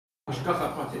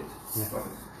Yeah.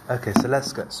 Okay, so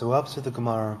let's go. So we're up to the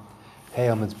Gemara, Hey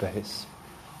Amid's base,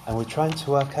 and we're trying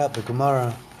to work out. The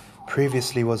Gemara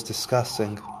previously was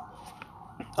discussing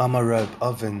Amar Reb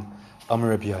Avin, Amar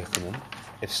Reb Yochanan.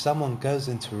 If someone goes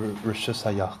into Rishus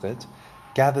HaYachid,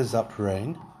 gathers up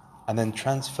rain, and then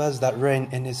transfers that rain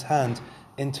in his hand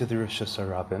into the Rishus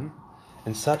HaRabim,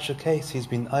 in such a case he's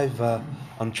been over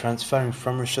on transferring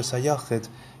from Rishus HaYachid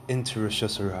into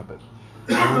Rishus HaRabim.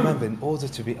 And remember, in order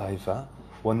to be over,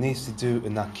 one needs to do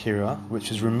an akira, which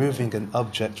is removing an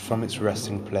object from its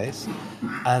resting place,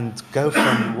 and go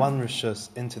from one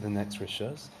rishus into the next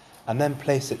rishus, and then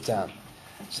place it down.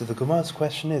 So the Gemara's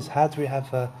question is, how do we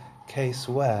have a case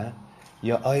where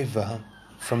you're over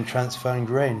from transferring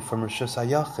rain from Rishus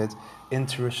HaYachid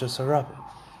into Rishus HaRabim?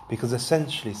 Because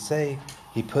essentially, say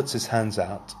he puts his hands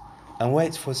out and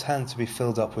waits for his hand to be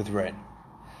filled up with rain.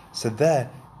 So there,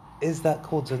 is that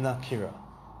called an akira?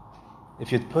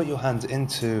 If you'd put your hand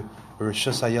into a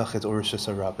Rishus HaYachid or Rishus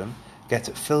HaRabim, get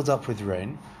it filled up with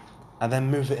rain, and then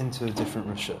move it into a different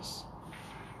Rishus,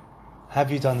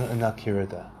 have you done an akira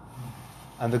there?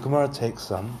 And the Gemara takes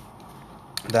some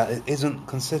that it isn't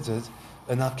considered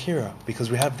an akira, because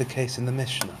we have the case in the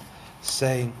Mishnah,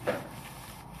 saying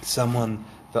someone,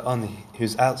 the ani,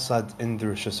 who's outside in the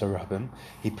Rishus HaRabim,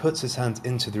 he puts his hand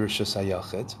into the Rishus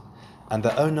HaYachid, and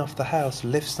the owner of the house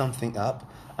lifts something up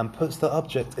and puts the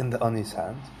object in the ani's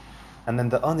hand, and then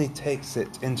the ani takes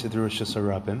it into the Rishus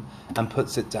HaRabim and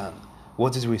puts it down.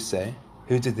 What did we say?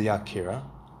 Who did the akira?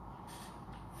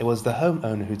 It was the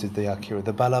homeowner who did the akira,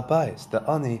 the balabais. The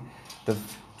ani, the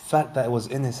fact that it was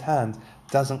in his hand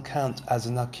doesn't count as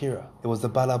an akira. It was the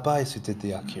balabais who did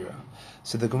the akira.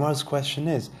 So the Gemara's question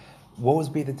is, what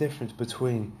would be the difference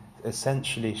between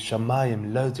essentially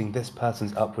Shamayim loading this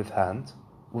person's up with hand,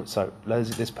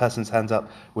 loading this person's hand up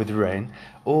with rain,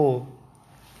 or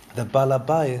the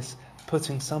balabais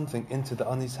putting something into the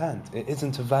ani's hand? It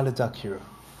isn't a valid akira.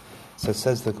 So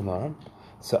says the Gemara,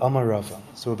 so Amar Rava,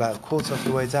 so we're about a quarter of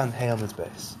the way down, Hey Amid's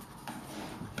base.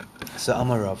 So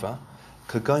Amar Rava,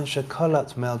 Kagon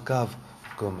Shekalat Melgav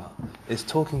Guma, is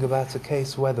talking about a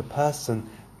case where the person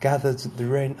gathered the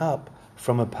rain up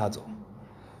from a puddle.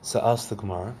 So ask the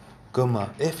Gemara,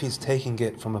 Guma, if he's taking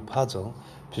it from a puddle,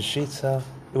 Peshita,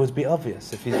 it would be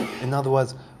obvious. In other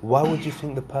words, why would you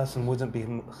think the person wouldn't be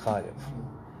chayiv?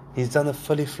 He's done a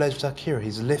fully fledged akira.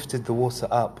 He's lifted the water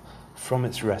up from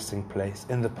its resting place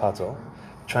in the puddle,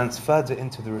 transferred it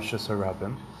into the Rishus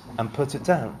HaRabim, and put it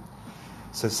down.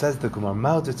 So says the Gemara,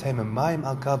 Ma'od Tema Mayim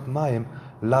al Gab Mayim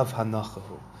Lav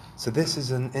Hanachahu. So this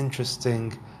is an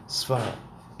interesting svara.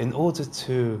 In order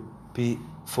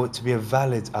for it to be a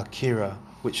valid akira,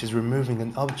 which is removing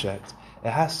an object, it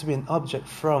has to be an object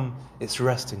from its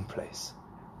resting place.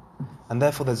 And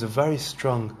therefore there's a very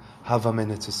strong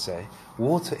havamina to say,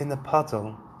 water in a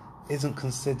puddle isn't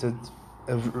considered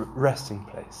a resting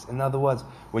place. In other words,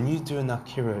 when you do an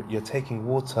akira, you're taking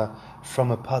water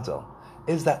from a puddle.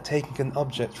 Is that taking an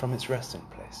object from its resting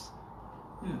place?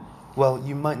 Yeah. Well,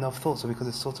 you might not have thought so, because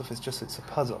it's a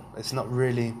puddle. It's not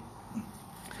really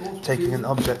taking an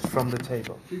object from the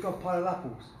table. You've got a pile of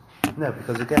apples. No,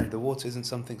 because again, the water isn't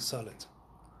something solid.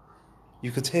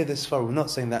 You could hear this svara. We're not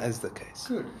saying that is the case.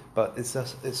 Good. But it's a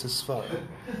svara.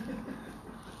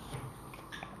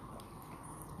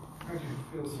 How do you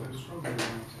feel so strongly about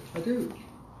it? I do.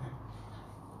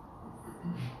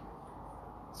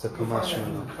 So We'll find out commercial.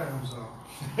 who the clowns are,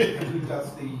 and who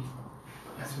does the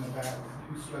messing about,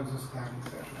 who slows us down,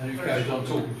 etc. And who carries on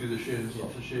talking to the shears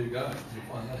after shear going? You'll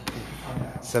find that. Find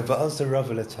out. So Ba'az the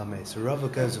Rava Latame. So Rava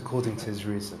goes according to his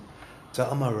reason. To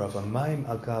Amar Rava, Maim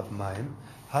Agav Maim,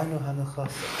 Hainu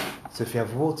Hanachasa. So if you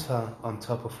have water on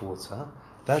top of water,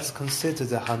 that's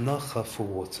considered a hanacha for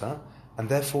water, and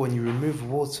therefore when you remove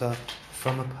water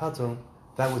from a puddle,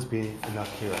 that would be an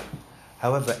akira.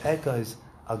 However, Egos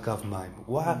Agav Maim.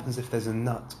 What happens if there's a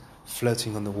nut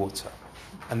floating on the water,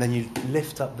 and then you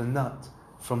lift up the nut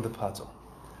from the puddle?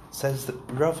 Says that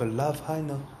Rava, Lav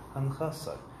Hainu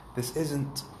Hanachasa.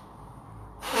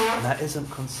 That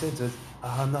isn't considered a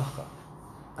hanacha.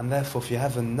 And therefore, if you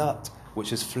have a nut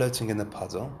which is floating in a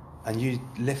puddle, and you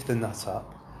lift the nut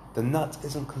up, the nut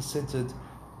isn't considered,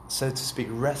 so to speak,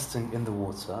 resting in the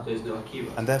water. There's no akira.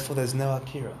 And therefore there's no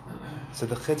akira. So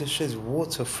the chiddush is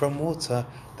water from water,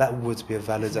 that would be a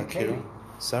valid akira.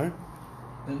 Sorry?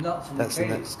 The nut from That's the the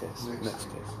cave. next case. Next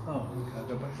case. Oh, okay, I'll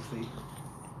go back to sleep.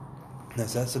 No,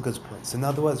 so that's a good point. So in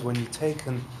other words, when you take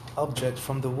an object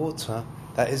from the water,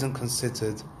 that isn't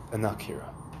considered an akira.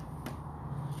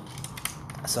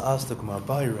 So ask the Gemara,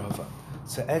 by Rava.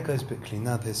 So Egos Bikli,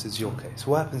 now this is your case.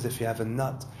 What happens if you have a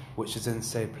nut which is in,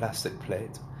 say, plastic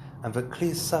plate, and the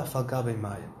Kli Saf al Gabe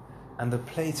Mayim, and the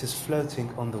plate is floating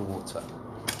on the water.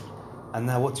 And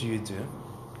now what do?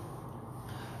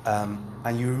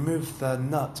 And you remove the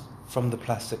nut from the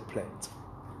plastic plate.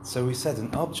 So we said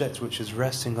an object which is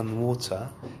resting on the water,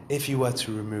 if you were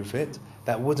to remove it,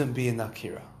 that wouldn't be an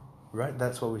akira, right?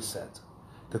 That's what we said.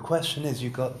 The question is,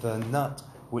 you got the nut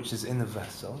which is in a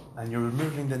vessel, and you're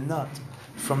removing the nut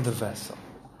from the vessel,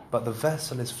 but the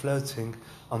vessel is floating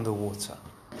on the water.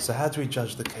 So how do we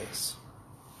judge the case?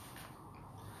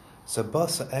 So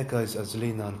basa egos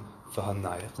azlinan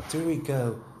v'hanayach. Do we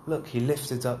go, look, he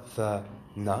lifted up the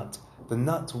nut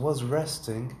was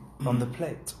resting on the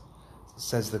plate.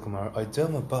 Says the Gemara,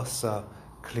 Aidoma basa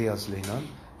kli azlinan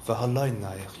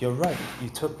v'halaynayach. You're right, you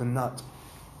took the nut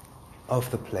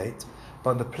off the plate,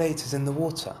 but the plate is in the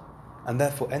water, and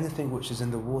therefore anything which is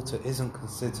in the water isn't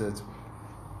considered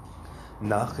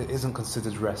nach, it isn't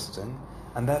considered resting,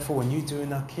 and therefore when you do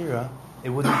an akira, it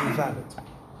wouldn't be valid.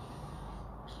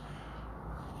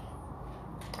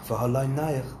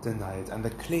 V'halaynayach denied, and the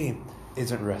kli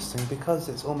isn't resting because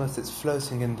it's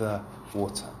floating in the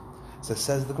water. So it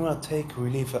says the Gemara, take or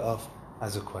leave it off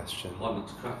as a question. Why not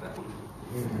to crack that one?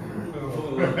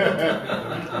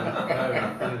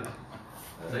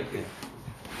 Take it.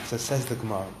 So it says the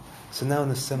Gemara. So now in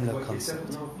a similar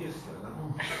concept.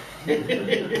 When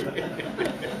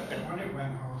it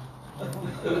went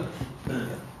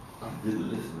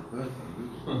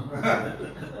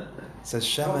It says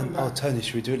Shaman. Oh, Tony,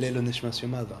 should we do it Leilu Nishmas your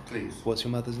mother? Please. What's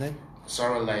your mother's name?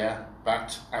 Sarah Leah,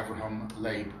 Bat Avraham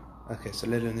Leib. Okay, so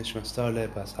Leilu Nishmas Sarah Leah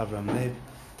Bas Avraham Leib.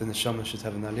 The neshama should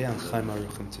have an aliyah and Chaim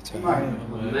Aruchim to turn.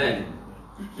 Amen.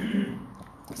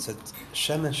 So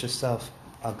Shemen Shesaf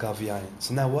Al Gav.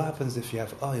 So now what happens if you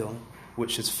have oil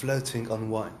which is floating on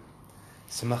wine?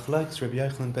 So Machlokes Rabbi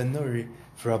Yochanan ben Nuri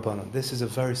for Rabbanon. This is a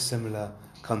very similar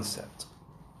concept.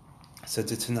 So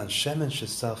Ditanan Shemen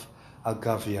Shesaf Al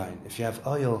Gav. If you have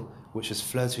oil which is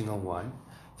floating on wine,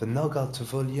 the Nogal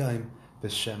Tavul Yaim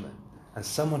B'Shemen, and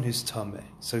someone who's Tameh.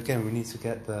 So again, we need to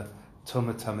get the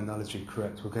Tumah terminology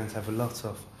correct. We're going to have a lot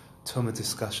of Tumah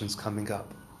discussions coming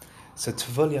up. So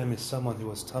Tavul Yaim is someone who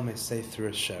was Tameh safe through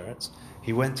a sheret.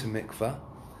 He went to mikvah,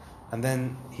 and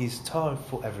then he's tar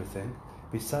for everything.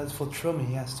 Besides for Truma,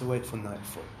 he has to wait for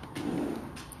nightfall.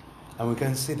 And we're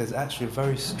going to see there's actually a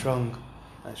very strong,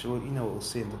 actually, well, you know what we'll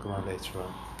see in the Gemara later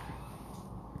on.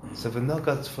 So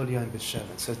v'nogat Tavul Yaim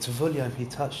b'shemen. So Tavul Yaim, he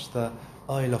touched the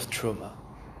oil of Truma.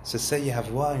 So say you have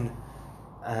wine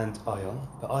and oil,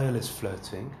 the oil is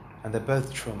floating, and they're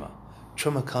both Truma.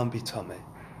 Truma can't be Tameh.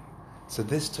 So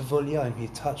this Tavul Yaim, he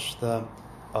touched the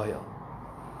oil.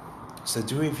 So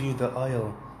do we view the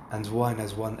oil and wine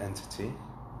as one entity?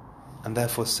 And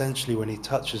therefore essentially when he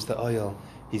touches the oil,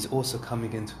 he's also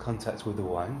coming into contact with the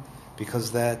wine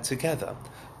because they're together?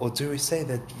 Or do we say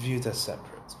they're viewed as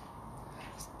separate?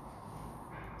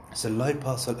 So Loi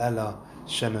Pasal Ella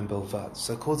Shemen Bilvad.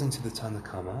 So according to the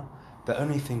Tanakama, the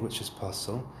only thing which is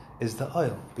pasal is the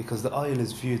oil, because the oil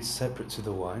is viewed separate to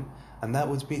the wine, and that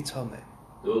would be Tameh.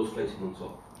 The oil's floating on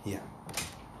top. Yeah.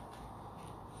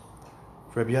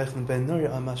 Rabbi Yochanan ben Nuri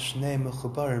Amar Shnei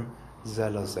Mechubarim Zeh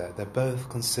Lazeh. They're both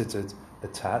considered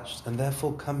attached, and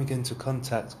therefore coming into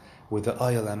contact with the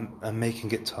oil and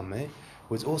making it Tameh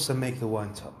would also make the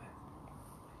wine Tameh.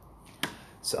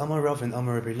 So Amar Ravin,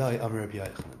 Amar Rabbi Lai, Amar Rabbi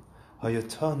Yochanan.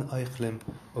 Hayotan Eichlim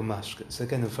Umashke. So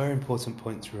again, a very important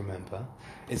point to remember.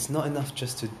 It's not enough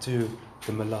just to do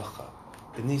the malacha.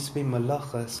 It needs to be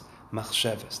malachas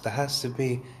machsheves. There has to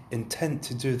be intent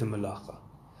to do the malacha.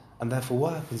 And therefore,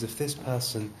 what happens if this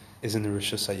person is in the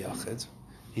Rishus HaYachid?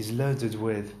 He's loaded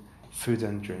with food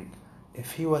and drink.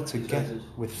 If he were to get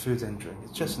with food and drink,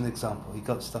 it's just an example, he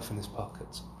got stuff in his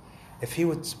pockets. If he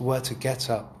were to get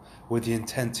up with the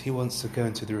intent he wants to go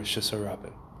into the Rishus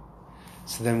HaRabim,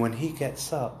 so then when he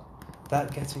gets up,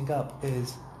 that getting up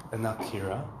is an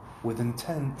akira with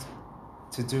intent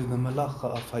to do the malacha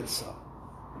of Haitzah.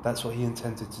 That's what he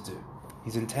intended to do.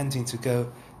 He's intending to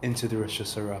go into the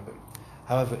Rishus HaRabim.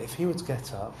 However, if he would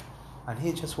get up and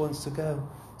he just wants to go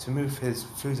to move his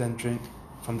food and drink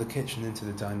from the kitchen into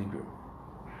the dining room,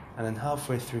 and then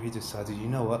halfway through he decided, you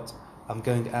know what, I'm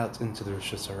going out into the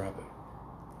Rishus HaRabim.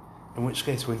 In which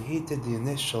case, when he did the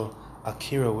initial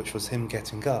akira, which was him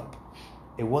getting up,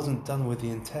 it wasn't done with the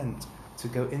intent to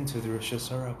go into the Rishus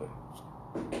HaRabim.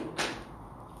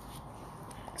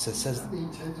 So it says,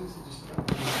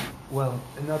 well,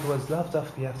 in other words, lav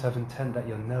dafka you have to have intent that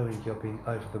you're knowing you're being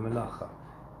over the malacha.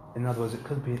 In other words, it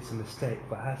could be it's a mistake,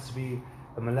 but it has to be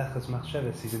a malachas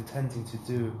machsheves. He's intending to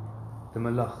do the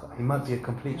malacha. He might be a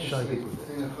complete shaydik with it. The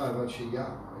thing of Chayav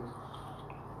Shiyam,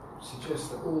 right, suggests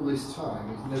that all this time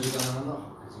he's never done a malacha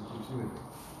because he keeps moving.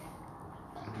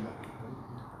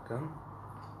 second.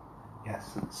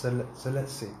 Yes, so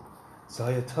let's see. So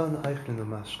Hayaton Eichlin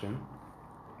Mashkin,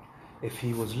 if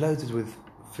he was loaded with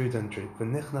food and drink,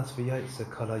 V'nichnas v'yaytze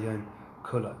kol hayom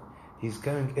kula, he's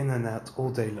going in and out all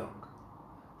day long.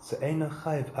 So Eino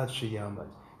Chayiv ad sheyamad,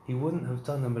 he wouldn't have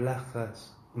done a malacha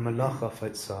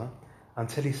feitzah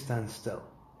until he stands still,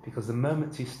 because the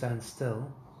moment he stands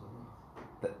still,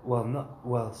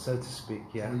 so to speak,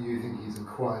 yeah. So you think he's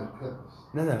acquired purpose?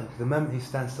 No, the moment he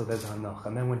stands still, there's a hanoch,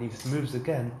 and then when he moves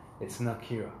again, it's an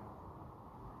akira.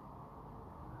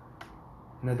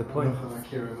 No, the point.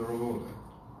 Akira in the wrong order.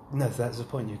 No, that's the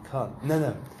point. You can't.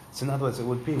 No. So in other words, it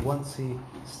would be once he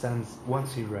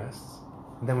rests,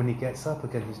 and then when he gets up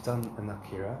again, he's done an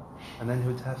akira, and then he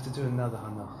would have to do another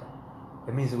hanacha.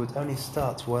 It means it would only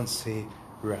start once he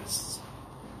rests.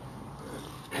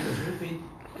 If he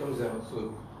goes out sort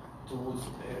of towards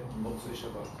Motzei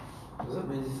Shabbat, does that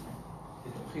mean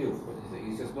it's not chiyuv?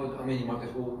 He's just not. I mean, he might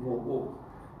just walk.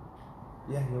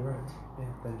 Yeah, you're right. Yeah,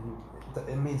 then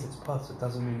it means it's part. It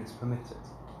doesn't mean it's permitted.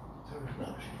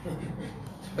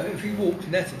 But if he walked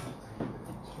netting,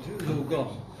 it was all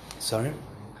gone. Sorry?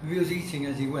 If he was eating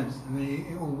as he went, I mean,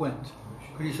 it all went.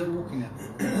 Could he start walking now?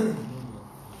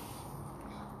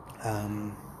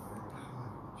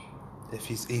 If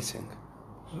he's eating.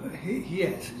 He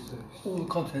ate all the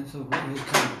contents of what he was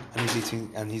carrying. And he's eating,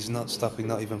 and he's not stopping,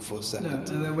 not even for a No, second.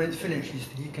 and then when it's finished,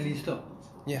 can he stop?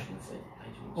 Yeah.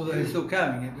 Although he's still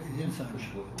carrying it, but he's inside.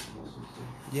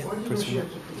 Yeah, Why did pretty you much.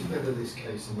 have to put together this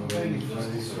case in the way you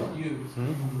described?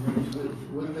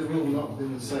 Would the rule not have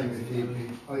been the same if he had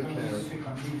been eye care?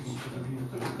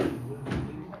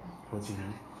 What do you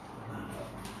mean?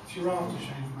 It's your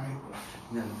aftershave, mate.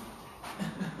 No.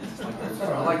 I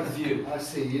like the view. I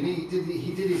see. And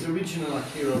he did his original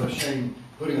Akira Hashem,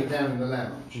 putting it down in the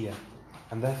lounge. Yeah.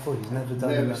 And therefore he's never done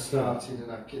Never an akira. started an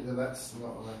Akira. That's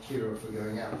not an Akira for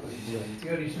going out. Yeah. He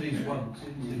only sneezed once. He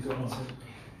only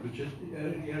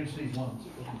sneezed once.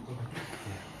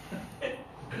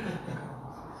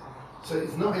 So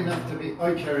it's not enough to be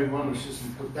eye care in one rishus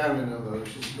and put down in another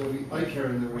rishus. You've got to be eye care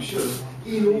in the rishus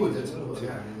in order to put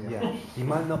down in the other. Yeah. He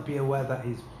might not be aware that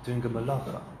he's doing a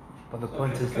malacha, but the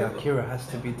point is the akira has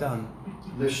to be done.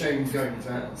 The shame going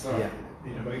down. Sorry.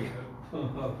 Yeah.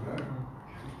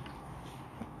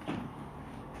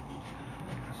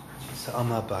 So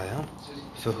Amar Baya.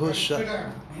 So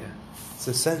So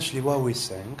essentially what we're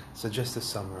saying, so just to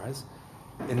summarize,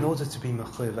 in order to be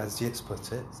mechuyev, as Yitz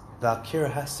put it, the akira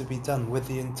has to be done with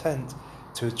the intent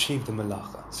to achieve the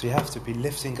malacha. So you have to be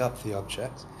lifting up the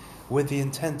object with the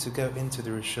intent to go into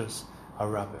the rishus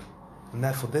harabim. And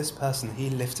therefore this person, he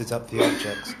lifted up the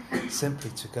object simply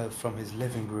to go from his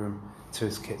living room to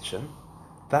his kitchen.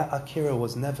 That akira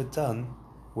was never done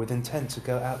with intent to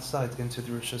go outside into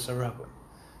the rishus harabim.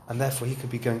 And therefore he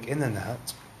could be going in and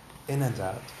out,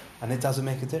 and it doesn't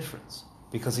make a difference,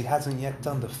 because he hasn't yet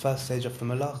done the first stage of the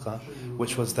malacha,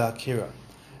 which was the akira.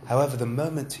 However, the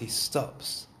moment he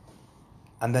stops,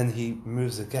 and then he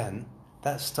moves again,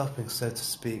 that stopping, so to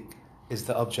speak, is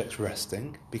the object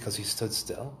resting, because he stood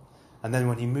still, and then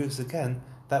when he moves again,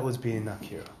 that would be an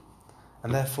akira.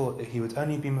 And therefore, he would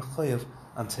only be mechuyev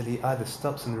until he either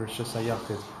stops in the rishus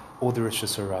hayachid or the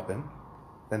rishus harabim.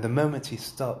 Then the moment he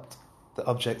stopped, the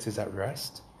object is at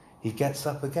rest. He gets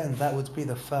up again. That would be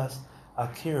the first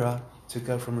akira to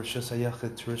go from rishus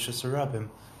hayachid to rishus harabim,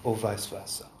 or vice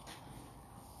versa.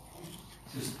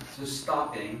 So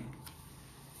stopping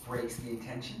breaks the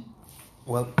intention?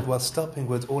 Well, stopping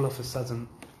would all of a sudden,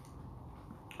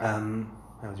 how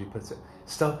do you put it?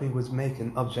 Stopping would make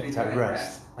an object at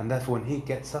rest, and therefore when he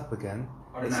gets up again,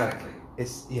 Automatically.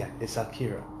 it's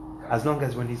akira. As long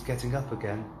as when he's getting up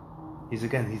again, he's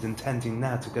intending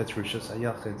now to go to rishus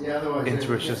hayachid into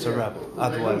rishus harabim.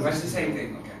 Otherwise, That's the same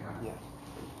thing. Okay. yeah.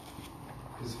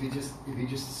 Because if he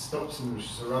just stops in the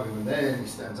rishus harabim and then he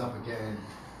stands up again,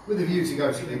 with a view to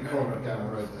go to the corner down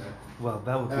the road there. Well,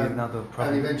 that would be another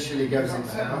problem. And eventually goes into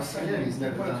the house. Again, he's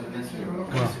never done it.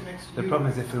 Well, the problem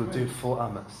is if he'll do 4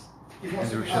 amas in the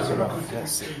rishus harabim.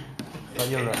 Yes, but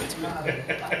you're right.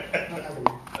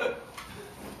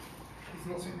 He's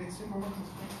not sitting next to him.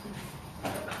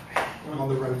 I'm on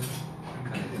the road.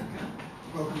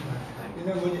 Welcome back. You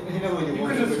know when you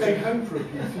could have stayed home for a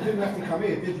piece. You didn't have to come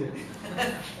here, did you?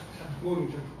 Morning,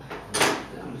 John.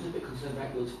 I'm just a bit concerned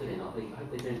about yours filling. I hope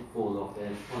they don't fall off.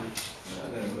 They're trying.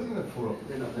 They're going to fall off.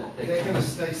 They're not. They're going to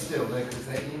stay still there because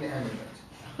they're inanimate.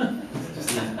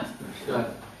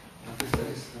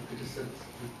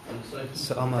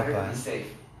 So Amar Better Baya. be safe.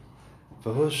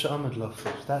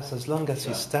 That's as long as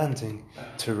he's standing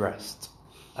to rest.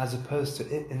 As opposed to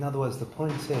it, in other words, the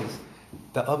point is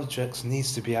the object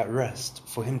needs to be at rest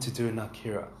for him to do an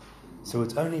akira. So it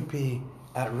would only be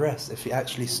at rest if he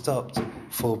actually stopped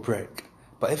for a break.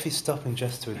 But if he's stopping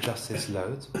just to adjust his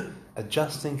load,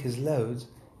 adjusting his load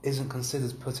isn't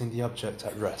considered putting the object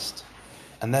at rest.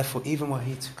 And therefore, even were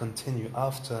he to continue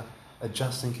after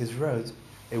adjusting his load,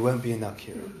 it won't be an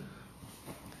akira.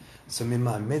 So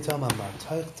mimai midam amar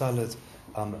taich daled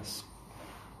amas.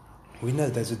 We know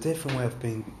there's a different way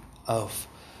of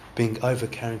being over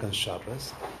carrying on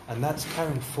Shabbos, and that's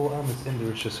carrying 4 amas in the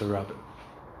Rosh Hashanah.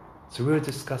 So we were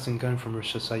discussing going from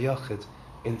Rosh Hashanah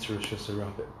into Rosh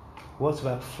Hashanah. What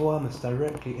about 4 amas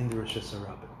directly in the Rosh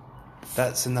Hashanah?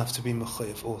 That's enough to be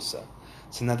mechayev also.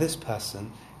 So now this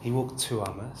person, he walked 2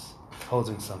 amas,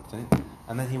 holding something,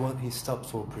 and then he stopped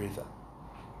for a breather,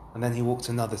 and then he walked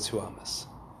another 2 amas.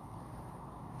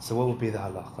 So what would be the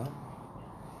halacha?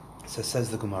 So says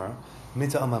the Gemara,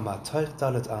 Mida amama taich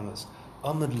dalet amas,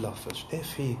 amad lafash.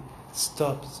 If he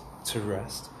stopped to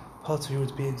rest, Potter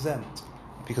would be exempt.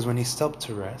 Because when he stopped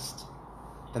to rest,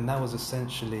 then that was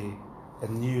essentially a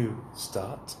new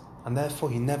start, and therefore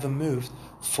he never moved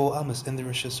 4 amas in the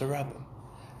Rosh Hashanah.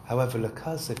 However,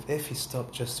 lekazif, if he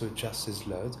stopped just to adjust his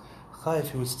load, chayiv,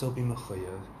 he would still be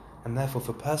mechayev, and therefore if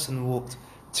a person walked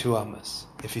 2 amas,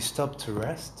 if he stopped to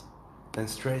rest, then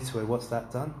straight away what's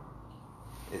that done?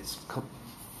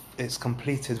 It's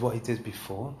completed what he did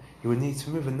before. He would need to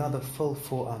move another full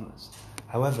 4 amas.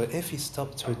 However, if he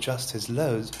stopped to adjust his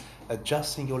load,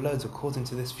 adjusting your loads according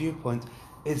to this viewpoint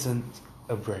isn't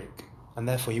a break. And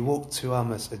therefore he walked 2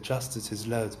 amas, adjusted his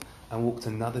load, and walked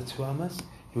another 2 amas,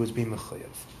 he would be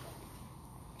mechayev.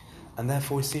 And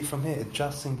therefore we see from here,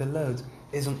 adjusting the load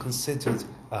isn't considered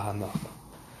a hanacha.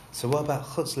 So what about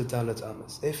chutz l'daled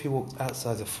amas? If he walked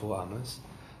outside of 4 amas,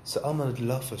 so amad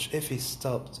lafash, if he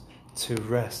stopped to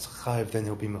rest chayiv, then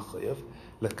he'll be mechayev.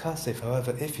 Lekasef,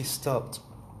 however, if he stopped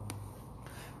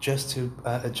just to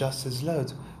adjust his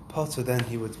load, Potter, then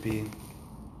he would be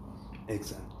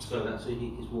exempt. So that's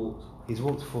he's walked. He's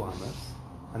walked 4 amas,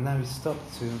 and now he's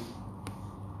stopped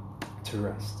to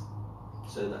rest.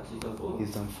 So that's he's done 4.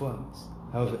 He's done 4 amas.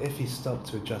 However, if he stopped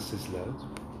to adjust his load,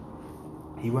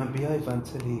 he won't be over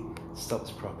until he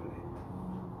stops properly.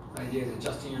 The idea is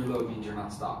adjusting your load means you're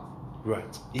not stopped.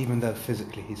 Right, even though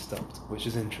physically he stopped, which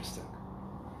is interesting.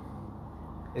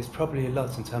 It's probably a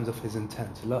lot in terms of his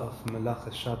intent. A lot of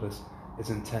Malachas Shabbos is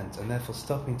intent, and therefore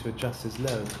stopping to adjust his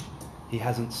load, he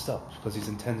hasn't stopped because he's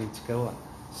intending to go on.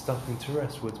 Stopping to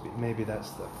rest would be, maybe that's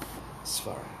the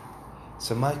svara.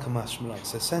 So Micah Mashmalai.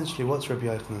 So essentially, what's Rabbi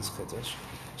Yochanan's chiddush?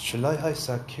 Shalai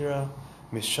haisakira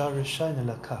mishar rishayna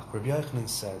lakach. Rabbi Yochanan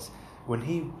says, when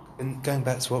he, going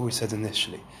back to what we said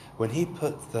initially, when he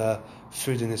put the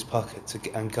food in his pocket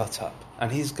and got up,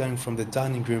 and he's going from the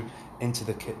dining room into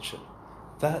the kitchen,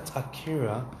 that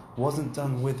akira wasn't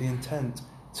done with the intent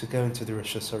to go into the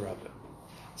Rosh Hashanah.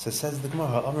 So says the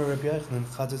Gemara, Amar Rabbi Yochanan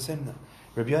chadazimna.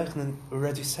 Rabbi Yochanan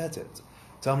already said it.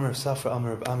 Damar Safra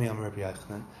Amar Rabbi Ami Amar Rabbi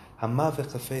Yochanan, Hamaveh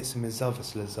chafetzim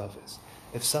mizavis lezavis.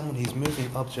 If someone, he's moving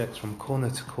objects from corner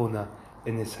to corner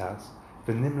in his house,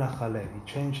 v'nimlach aleh,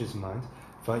 he changed his mind,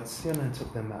 v'aitzion, and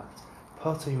took them out,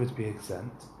 Potter, he would be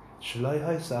exempt. Shalai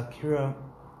haisa akira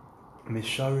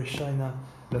mishar rishayna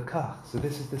lakach. So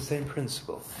this is the same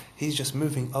principle. He's just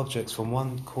moving objects from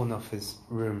one corner of his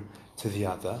room to the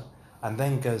other, and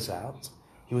then goes out.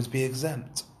 He would be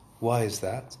exempt. Why is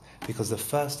that? Because the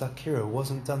first akira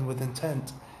wasn't done with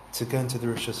intent to go into the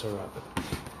Rosh Hashanah.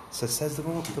 So says the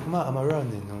Gemara,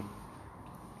 Amaroninu.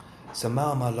 So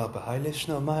ma amar la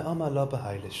b'haylishna, ma amar la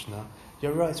b'haylishna.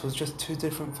 You're right, it was just 2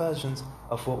 different versions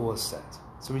of what was said.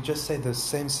 So we just say the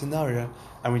same scenario,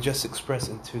 and we just express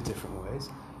it in 2 different ways,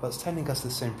 but it's telling us the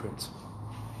same principle.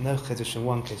 No chiddush in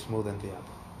one case more than the other.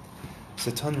 So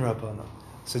Tan Rabbana.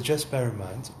 So just bear in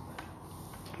mind,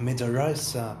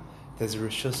 Midaraisa, there's a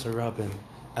Rosh Hashanah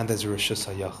and there's a Rosh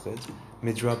Hashanah.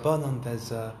 Midrabanan,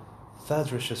 there's a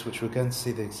third Rosh, which we're going to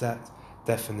see the exact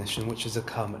definition, which is a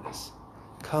Karmelis.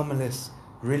 Karmelis,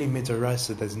 really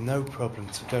Midaraisa, there's no problem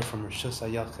to go from Rosh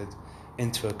Hashanah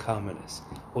into a Karmelis,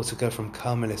 or to go from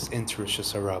Karmelis into Rosh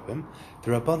Hashanah.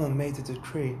 The Rabbanon made a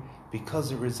decree,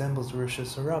 because it resembles Rosh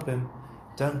Hashanah,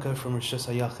 don't go from Rosh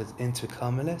Hashanah into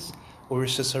Karmelis, or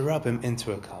Rosh Hashanah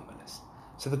into a Karmelis.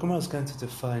 So the Gemara is going to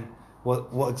define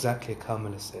what exactly a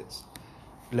Karmelis is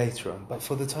later on, but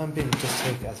for the time being, just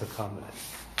take it as a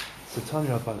Karmelis. So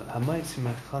Tanya Rabbanan, Hamaitzi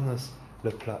mechanos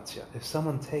leplatya. If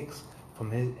someone takes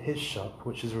from his shop,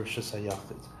 which is Rosh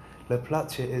Hashanah,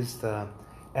 leplatya is the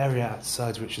area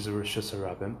outside, which is a Rosh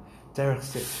Hashanah, derech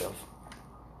sitchov.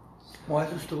 Why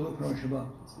is it still open on Shabbat?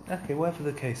 Okay, whatever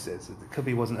the case is, it could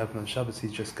be he wasn't open on Shabbos,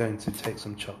 he's just going to take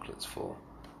some chocolates for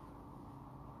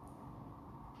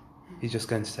he's just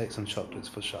going to take some chocolates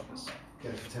for Shabbos.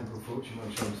 Go to Temple Fortune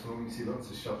on Shabbos morning, you see lots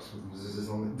of shops with mezuzahs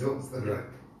on the doors there, Yeah.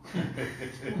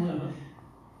 right?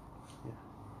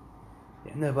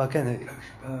 Yeah, no, but again,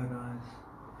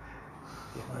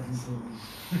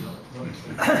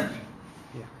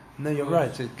 no, you're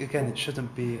right. Again, it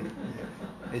shouldn't be.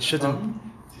 It shouldn't.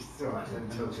 Just alright, then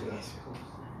tell you that.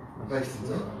 Based on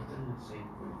that.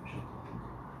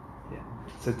 Yeah.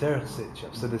 So derech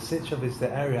sitchav. So the sitchav is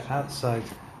the area outside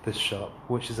the shop,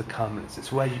 which is a karmelis.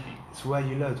 It's where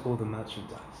you load all the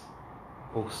merchandise,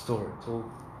 or store it, or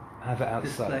have it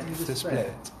outside, display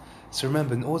it. So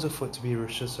remember, in order for it to be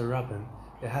Rishus Harabim,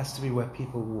 it has to be where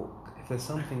people walk. If there's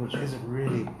something which isn't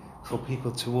really for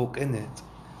people to walk in it,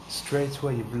 straight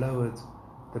away you've lowered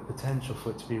the potential for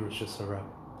it to be Rishus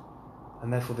Harabim.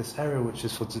 And therefore this area which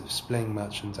is for displaying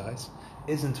merchandise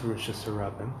isn't a Rishus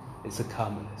Harabim, it's a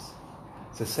karmelis.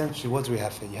 So essentially what do we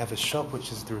have here? You have a shop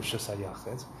which is the Rishus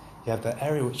HaYachid, you have the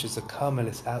area which is the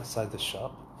karmelis outside the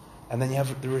shop, and then you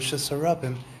have the Rishus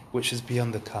Harabim which is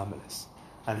beyond the karmelis.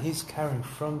 And he's carrying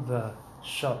from the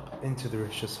shop into the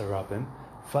Rishus Harabim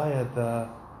via the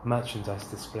merchandise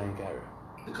displaying area.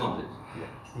 The comment.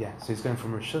 Yeah. So he's going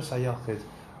from Rishus HaYachid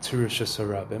to Rishus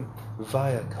Harabim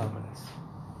via karmelis.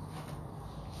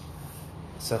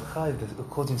 So Chai,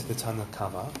 according to the Tana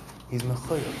Kama, he's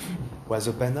mechoyev. Whereas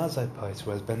a Ben Azai point,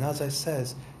 whereas Ben Azai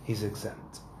says he's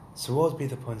exempt. So what would be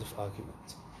the point of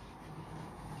argument?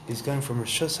 He's going from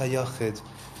Rishus HaYachid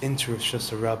into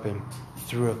Rishus Harabim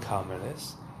through a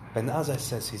karmelis. Ben Azai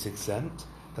says he's exempt.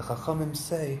 The Chachamim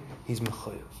say he's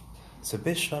mechoyev. So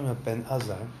Bishlam Ben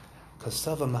Azai,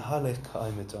 Kasava Mahalek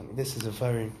Ka'imedami. This is a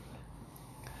very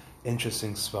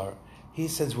interesting svar. He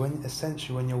says when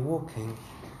you're walking,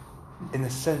 in a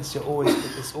sense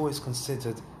it's always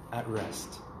considered at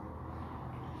rest.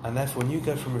 And therefore when you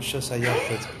go from Rishus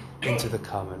HaYachid into the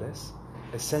karmelis,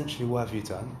 essentially what have you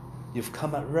done? You've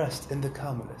come at rest in the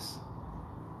karmelis.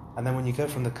 And then when you go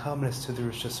from the karmelis to the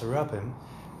Rishus Harabim,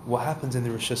 what happens in the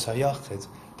Rishus HaYachid,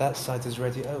 that side is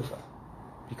already over.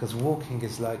 Because walking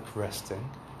is like resting,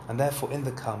 and therefore in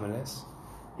the karmelis,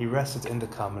 he rested in the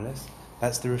karmelis,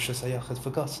 that's the Rishus HaYachid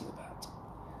forgotten about.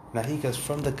 Now he goes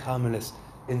from the karmelis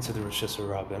into the Rishus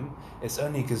Harabim, it's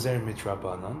only Gezer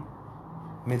Midrabanan.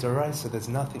 Midoraisa, there's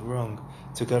nothing wrong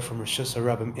to go from Rishus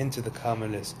Harabim into the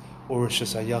karmelis or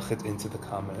Rishus HaYachid into the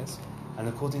karmelis, and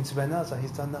according to Ben Azai,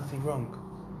 he's done nothing wrong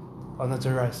on a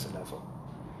Doraisa level.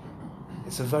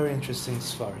 It's a very interesting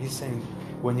svar. He's saying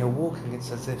when you're walking,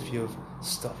 it's as if you've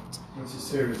stopped. It's a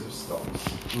series of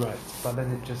stops. Right, but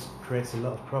then it just creates a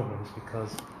lot of problems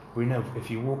because we know if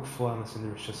you walk 4 amas in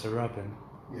the Rishus Harabim,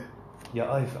 you're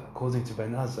over. According to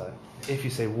Ben Azai, if you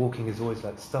say walking is always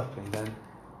like stopping, then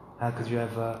how could you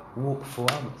ever walk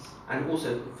 4 amas? And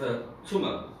also for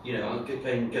Tumah,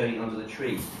 going under the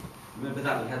tree. Remember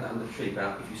that? We had that under the tree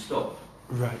about if you stop.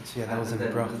 Right, yeah, that was in the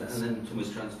brachas. And then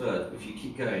Tumah's transferred. If you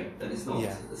keep going, then it's not.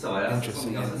 Yeah. So that's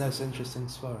interesting. something else. That's interesting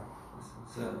svar.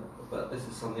 So, but this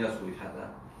is something else where we've had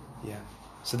that. Yeah.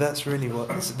 So that's really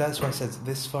that's why I said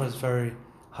this svar is very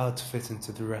hard to fit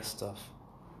into the rest of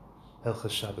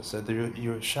Hilchos Shabbos. So the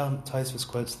Yerushalmi, Taisvus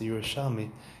quotes the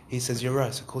Yerushalmi. He says you're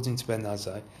right. According to Ben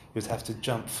Azai, you would have to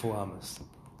jump 4 amas,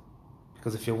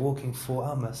 because if you're walking 4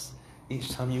 amas,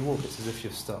 each time you walk, it's as if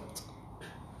you've stopped.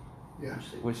 Yeah.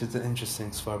 Which is an interesting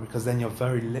svar, because then you're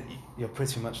you're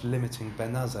pretty much limiting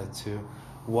Ben Azai to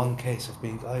one case of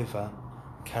being over,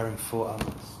 carrying 4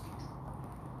 amas.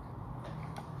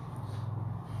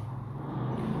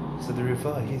 So the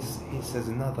Riva, he says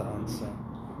another answer.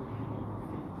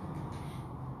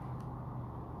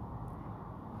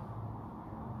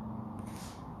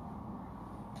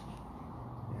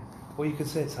 Or you could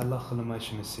say it's halacha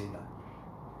l'Moshe Messina.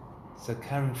 So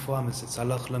carrying 4 amas, it's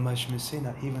halacha l'Moshe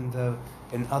Messina, even though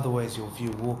in other ways you'll view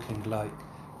walking like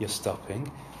you're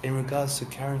stopping. In regards to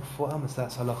carrying 4 amas,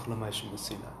 that's halacha l'Moshe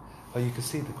Messina. But you can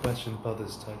see the question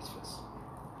bothers Tosfos.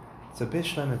 So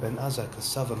Bishlam ben Azai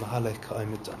kasava mahalei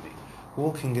ka'imedami.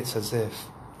 Walking, it's as if,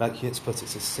 like Yitzput,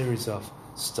 it's a series of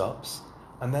stops,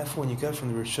 and therefore when you go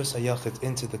from the Rishus HaYachid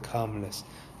into the karmelis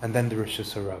and then the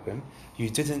Rishus Harabim, you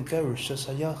didn't go Rishus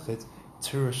HaYachid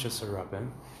to Rishus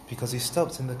Harabim because he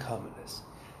stopped in the karmelis.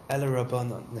 Ela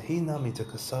Rabbanan nahi nami de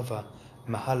kasava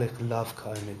mahalei lav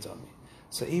ka'imedami.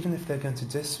 So even if they're going to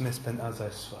dismiss Ben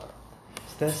Azai's svara,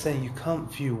 so they're saying you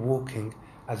can't view walking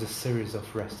as a series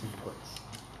of resting points.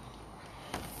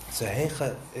 So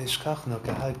Heicha ishkachna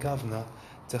kahai gavna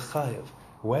techayev.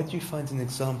 Where do you find an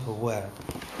example where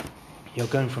you're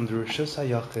going from the Rishus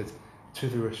HaYachid to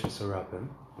the Rishus Harabim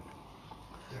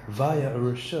via a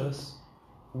Rishus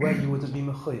where you wouldn't be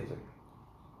mechoyevim?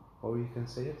 What were you going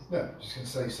to say? Yes? No, I'm just going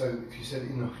to say, so if you said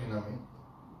Inoch Hinami,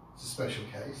 it's a special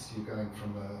case, you're going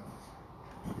from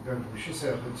Rosh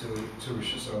Hashanah to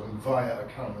Rosh Hashanah via a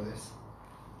Karmelis.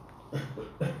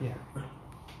 Yeah.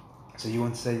 So you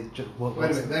want to say what? Wait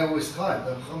a minute, they're always chayav.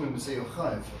 The Chachamim would say you're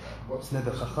chayav for that. What's No,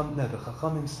 the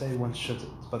Chachamim say one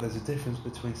shouldn't, but there's a difference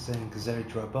between saying Gezeri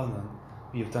Drabanan,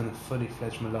 you've done a fully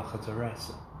fledged Malacha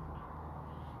D'Oraisa.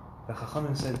 The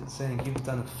Chachamim saying you've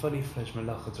done a fully fledged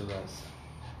Malacha D'Oraisa,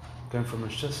 going from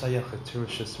Rosh Hashanah to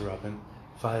Rosh Hashanah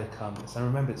via Karmelis. And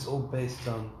remember, it's all based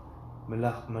on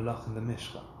Malach in the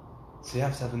Mishkan. So you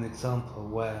have to have an example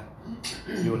where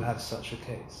you will have such a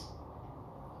case.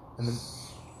 And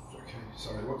okay,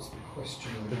 sorry, what's the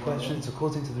question? The question is,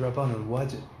 according to the Rabbanon, why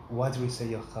do we say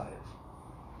you're chayiv?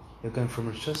 You're going from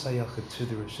Rosh Hashanah to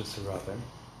the Rosh Hashanah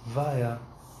via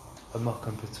a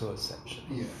Makom Patur, essentially,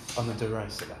 yes. on the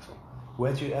D'Oraisa level.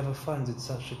 Where do you ever find in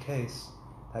such a case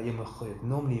that you're mechuyev?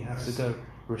 Normally you have to go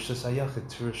Rosh Hashanah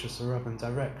to Rosh Hashanah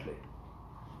directly.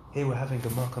 Here we're having a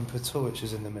Makom Patur, which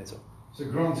is in the middle. So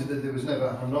granted that there was never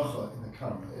a Hanocha in the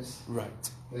Karmelis,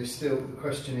 right? The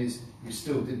question is, you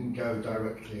still didn't go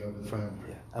directly over the boundary.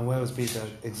 Yeah. And where would be the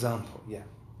example? Yeah,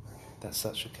 that's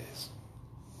such a case.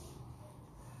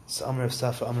 So Amr of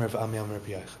Safa, Amr of Ami, Amr of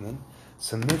Yochanan.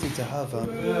 So Midi Tahava,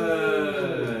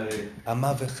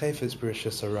 Amar v'chefetz b'Rosh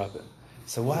Hashanah.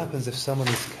 So what happens if someone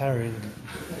is carrying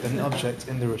an object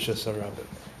in the Rosh Hashanah?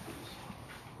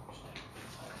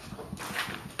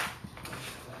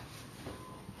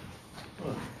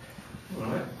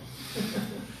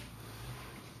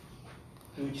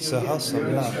 So You Hassan,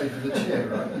 only stayed for the chair,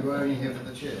 right? You were only here for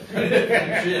the chair.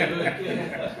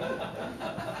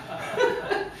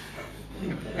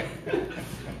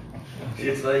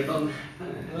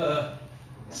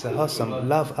 So Hassan,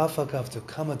 Lav Afagav to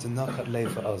Kama de Nakat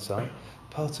Leva Alzan,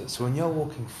 Potter. So when you're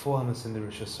walking 4 amas in the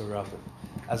Rosh Hashanah,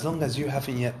 as long as you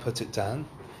haven't yet put it down,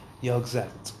 you're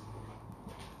exempt.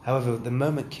 However, the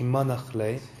moment Kimanach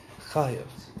Le Chayev,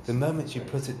 the moment you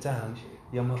put it down,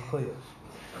 you're Mechuyev.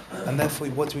 And therefore,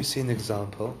 what do we see in the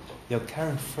example? You're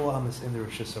carrying 4 amas in the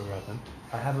Rosh Hashanah,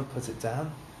 I haven't put it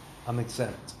down, I'm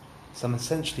exempt. So I'm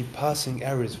essentially passing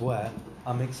areas where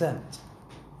I'm exempt.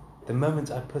 The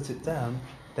moment I put it down,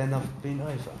 then I've been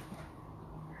over.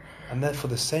 And therefore,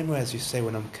 the same way as you say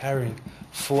when I'm carrying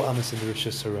 4 amas in the Rosh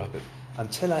Hashanah,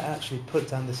 until I actually put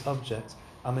down this object,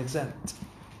 I'm exempt.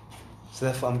 So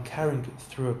therefore, I'm carrying it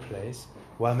through a place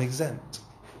where I'm exempt.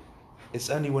 It's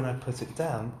only when I put it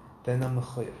down, then I'm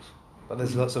mechuyev. But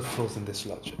there's lots of flaws in this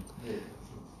logic.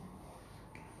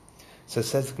 So it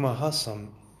says the Gemara Hasam,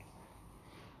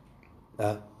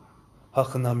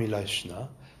 Hachanami Laishna.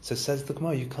 So it says the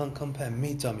Gemara, you can't compare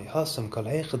midami Hasam kol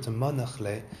heicha de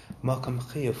manachle makam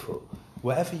chiyafu.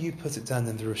 Wherever you put it down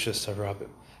in the Rosh Hashanah.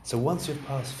 So once you've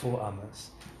passed 4 amas,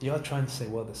 you are trying to say,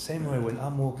 well, the same way when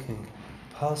I'm walking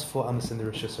past 4 amas in the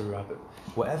Rosh Hashanah,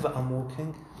 wherever I'm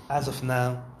walking, as of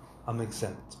now, I'm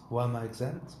exempt. Why am I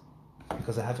exempt?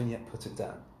 Because I haven't yet put it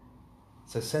down.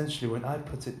 So essentially, when I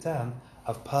put it down,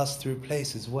 I've passed through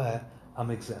places where I'm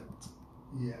exempt.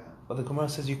 Yeah. But the Gemara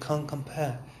says you can't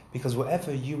compare, because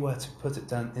wherever you were to put it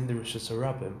down in the Rosh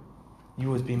Hashanah,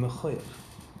 you would be mechuyev.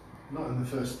 Not in the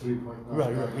first 3.9.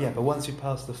 Right, yeah, but once you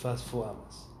pass the first 4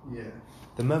 amas. Yeah.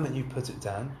 The moment you put it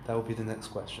down, that will be the next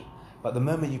question. But the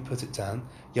moment you put it down,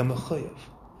 you're mechuyev.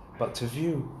 But to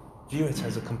view it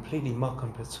as a completely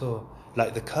makom patur,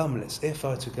 like the Karmelis, if I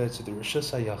were to go to the Rosh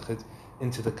Hashanah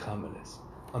into the Karmelis,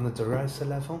 on the D'Oraisa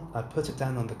level, I put it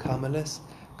down on the Karmelis,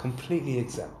 completely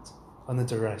exempt, on the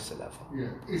D'Oraisa level.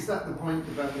 Yeah. Is that the point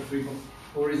about the 3 months?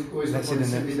 Or is the Let's see point the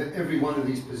simply next. that every one of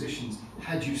these positions,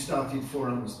 had you started 4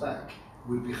 amas back,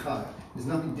 would be higher? There's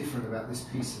nothing different about this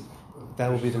piece of That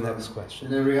will be the next question.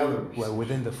 than every other piece. Well,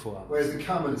 within the 4 amas. Whereas the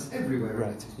Karmelis everywhere.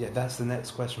 Right, yeah, that's the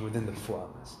next question within the 4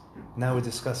 amas. Now we're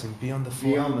discussing beyond the 4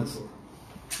 Beyond amas. the 4.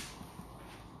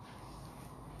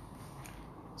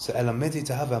 So Elamidi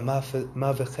to have a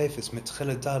mavechefis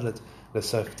mitchila dalad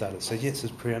lesof dalad. So Yitz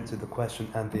has preempted the question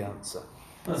and the answer.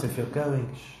 So if you're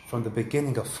going from the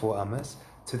beginning of 4 amas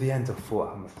to the end of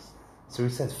 4 amas, so he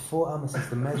says 4 amas is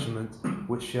the measurement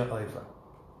which you're over.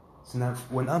 So now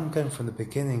when I'm going from the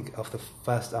beginning of the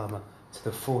first amma to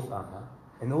the 4th amma,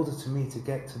 in order to me to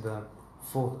get to the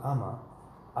 4th amma,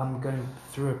 I'm going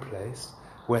through a place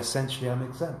where essentially I'm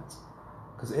exempt.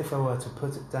 Because if I were to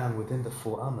put it down within the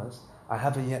 4 amas, I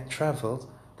haven't yet travelled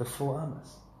the 4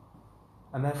 amas.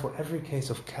 And therefore, every case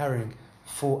of carrying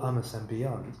 4 amas and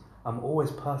beyond, I'm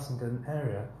always passing an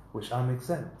area which I'm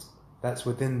exempt. That's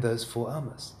within those 4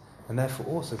 amas. And therefore,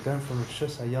 also going from Rosh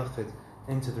Hashanah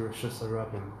into the Rosh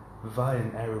Hashanah via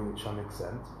an area which I'm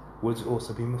exempt would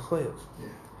also be mechuyev. Yeah.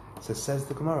 So says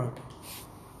the Gemara.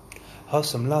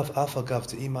 Hasam lav afagav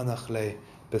to imanachle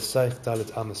b'seich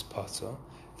dalit amas pato.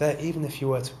 There, even if you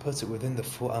were to put it within the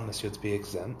 4 amas, you'd be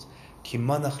exempt. Ki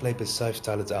manachle b'seich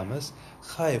dalit amas.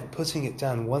 Chayev, putting it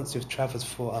down once you've travelled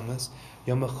 4 amas,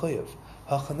 you're mechayev.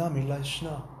 Hachanami lai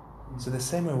shna. So the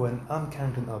same way when I'm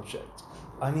carrying an object,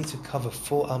 I need to cover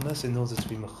 4 amas in order to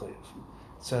be mechayev.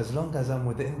 So as long as I'm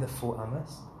within the 4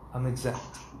 amas, I'm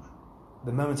exempt.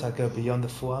 The moment I go beyond the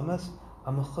 4 amas,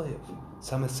 I'm a chayav.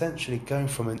 So I'm essentially going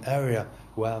from an area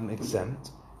where I'm exempt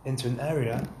into an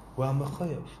area where I'm a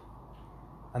chayav.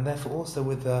 And therefore also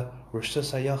with the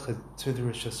Rishus HaYachid to the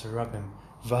Rishus HaRabim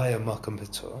via Makam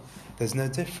Patur, there's no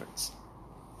difference.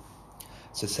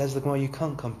 So it says the Gemara, you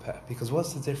can't compare, because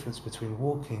what's the difference between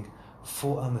walking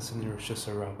 4 amas in the Rishus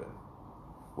HaRabim?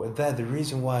 Well, there the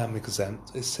reason why I'm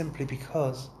exempt is simply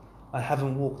because I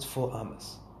haven't walked 4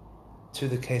 amas. To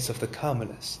the case of the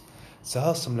Carmelists. So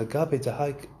hasam lagabe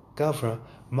dahai gavra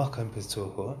makam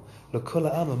pituhu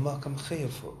lakula ama makam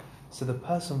chayavu. So the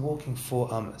person walking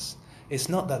 4 amas, it's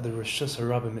not that the Rishus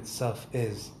HaRabim itself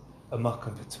is a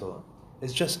makam pituhu.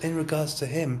 It's just in regards to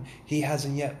him, he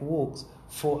hasn't yet walked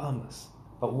 4 amas.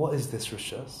 But what is this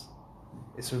Rishus?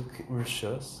 It's a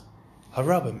Rishus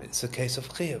HaRabim. It's a case of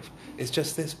chayav. It's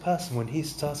just this person, when he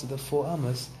started the 4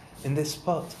 amas in this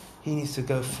spot, he needs to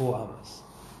go 4 amas.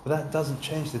 But that doesn't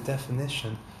change the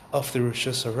definition of the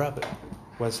Rishus HaRabim.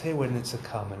 Whereas here, when it's a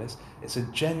Carmelist, it's a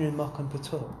genuine Makam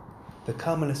Patur. The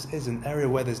Carmelist is an area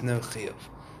where there's no Chiyuv,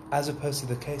 as opposed to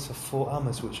the case of 4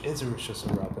 amas, which is a Rishus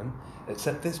HaRabim,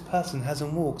 except this person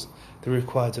hasn't walked the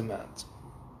required amount.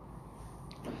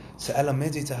 So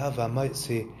Elamidi Tahava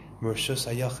Maitzi Rishus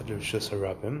HaYachid Rishus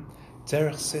HaRabim,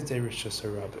 Derech Sidei Rishus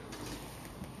HaRabim.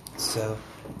 So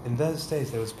in those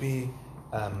days there would be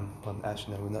well,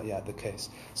 actually, no, we're not yet at the case.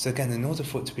 So again, in order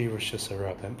for it to be Rishus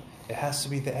HaRabim, it has to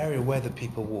be the area where the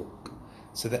people walk.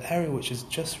 So the area which is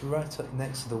just right up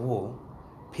next to the wall,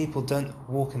 people don't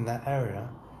walk in that area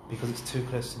because it's too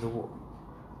close to the wall,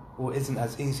 or isn't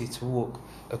as easy to walk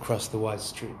across the wide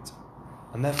street.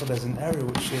 And therefore there's an area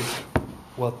which is,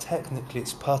 well, technically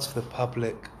it's part of the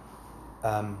public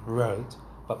road,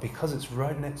 but because it's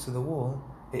right next to the wall,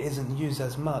 it isn't used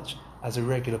as much as a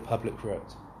regular public road.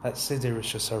 That's Sidei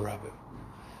Rishus HaRabim.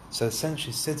 So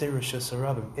essentially, Sidei Rishus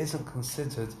HaRabim isn't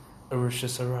considered a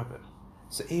Rishus HaRabim.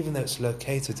 So even though it's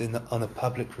located on a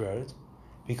public road,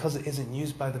 because it isn't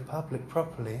used by the public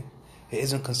properly, it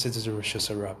isn't considered a Rishus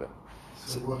HaRabim.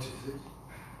 So what is it?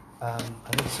 I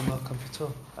think it's a Makam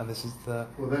Patur, and this is the...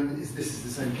 Well then, this is the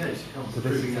same case. You can't So be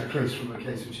this proving is that the case case. from a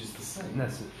case which is the same. No,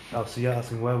 so you're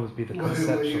asking where would be the Well,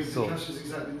 conceptual the source? cash is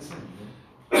exactly the same.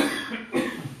 Yeah?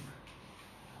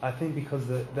 I think because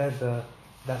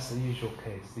that's the usual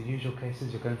case. The usual case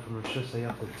is you're going from Rishus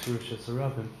HaYachid to Rishus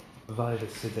HaRabim via the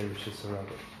Sidei Rishus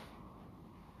HaRabim.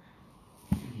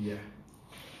 Yeah.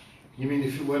 You mean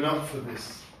if it were not for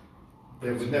this,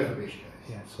 there would never be a case?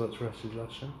 Yeah, so what's Rash's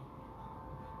Lashon?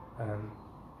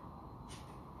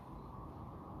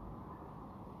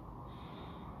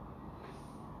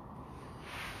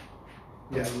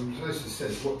 Yeah, and Tosfos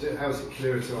says, how is it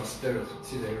clearer to us, Derech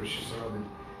Sidei Rishus HaRabim,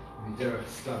 the Derech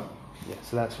Stam? Yeah,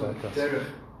 so that's where it goes. The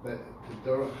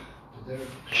Derech.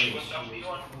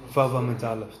 Vav Amud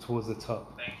Aleph, towards the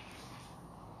top.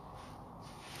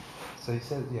 So he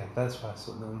said, yeah, that's why I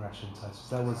saw the Rashi and Tosfos.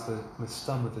 That was the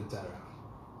Mistam with the Derech.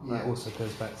 Yeah. That also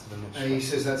goes back to the Mishnah. And he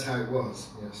says that's how it was.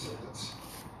 Yes, so that's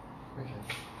okay.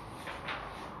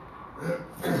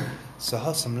 So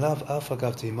Hasam Lav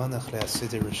Alfagav Timanach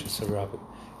Le'asidei Rishus HaRabim.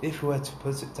 If we were to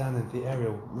put it down in the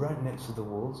area right next to the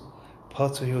walls,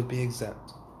 Patur, he would be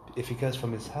exempt. If he goes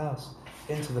from his house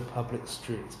into the public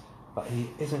street, but he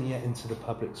isn't yet into the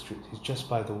public street, he's just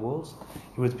by the walls,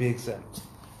 he would be exempt.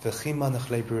 However,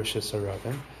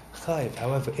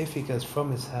 if he goes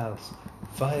from his house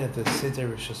via the Sidei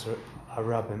Rishus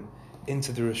HaRabim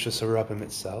into the Rishus HaRabim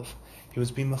itself, he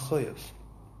would be mechoyev.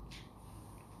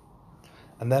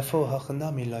 And therefore,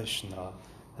 hachanami lo shna.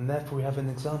 And therefore, we have an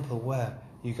example where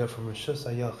you go from Rishus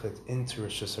HaYachid into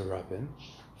Rishus HaRabim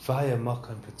via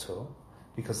Makam Patur,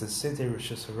 because the Sidei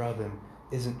Rishus HaRabim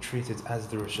isn't treated as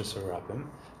the Rishus HaRabim,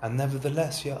 and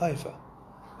nevertheless you're over.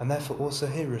 And therefore, also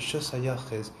here, Rishus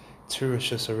HaYachid to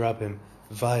Rishus HaRabim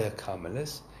via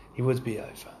Carmelis, he would be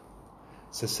over.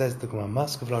 So says the Gemara,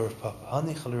 Maskav la Rav Papa,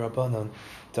 Hanichal Rabbanon,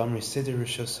 Damri Sidei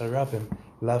Rishus HaRabim,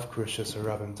 Lav Rishus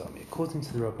HaRabim Dami. According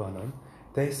to the Rabbanon,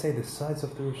 they say the sides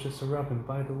of the Rishus HaRabim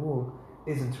by the wall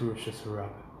isn't to Rishus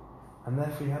HaRabim. And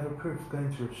therefore you have a proof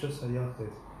going to Rishus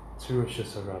HaYachid to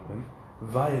Rishus HaRabim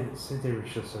via the Sidei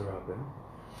Rishus HaRabim.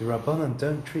 The Rabbanon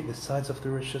don't treat the sides of the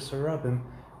Rishus HaRabim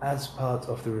as part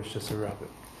of the Rishus HaRabim.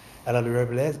 Ela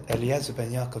Rebbe Eliezer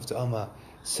ben Yaakov de Omar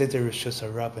Siddur Rishus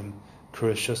HaRabim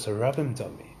Kurishus HaRabim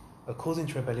Domi. According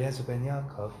to Rebbe Eliezer ben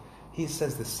Yaakov, he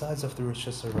says the size of the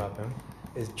Rishus HaRabim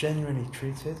is genuinely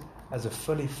treated as a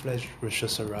fully fledged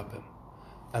Rishus HaRabim.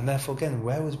 And therefore, again,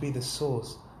 where would be the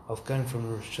source of going from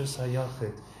a Rishus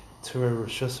HaYachid to a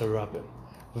Rishus HaRabim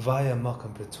via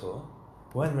Makam Petur,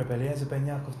 when Rebbe Eliezer ben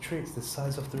Yaakov treats the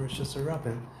size of the Rishus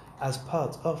HaRabim as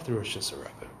part of the Rishus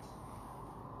HaRabim?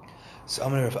 So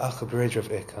Amar Rav Acha Bered Rav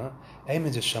Eka,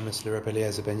 Eimed Shamis le Rebbe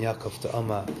Eliezer ben Yaakov de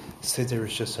Amar Siddur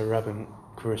Rishus HaRabim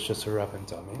Kurishus HaRabim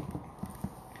Dami.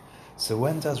 So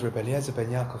when does Rebbe Eliezer ben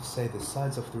Yaakov say the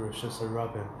size of the Rishus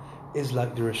HaRabim is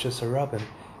like the Rishus HaRabim?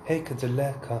 Heika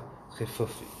deleka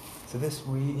chifufi. So this,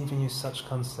 we even use such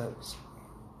concepts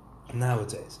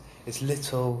nowadays. It's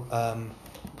little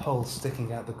poles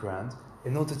sticking out the ground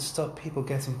in order to stop people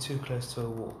getting too close to a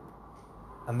wall.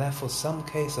 And therefore, some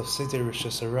case of Siddur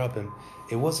Rishus HaRabim,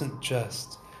 it wasn't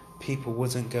just people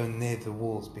wouldn't go near the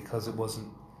walls because it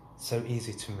wasn't so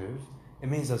easy to move. It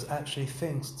means there's actually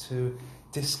things to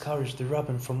discourage the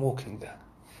Rabbim from walking there.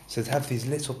 So to have these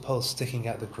little poles sticking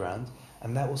out the ground,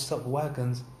 and that will stop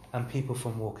wagons and people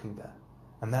from walking there.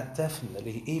 And that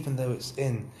definitely, even though it's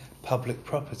in public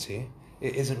property,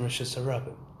 it isn't Rishus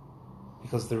HaRabim,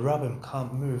 because the Rabbim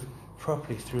can't move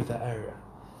properly through that area.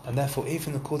 And therefore,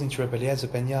 even according to Rebbe Eliezer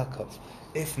ben Yaakov,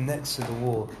 if next to the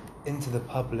wall, into the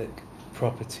public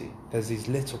property, there's these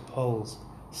little poles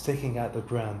sticking out the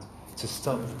ground to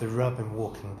stop the Rabbim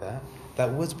walking there,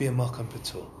 that would be a Makam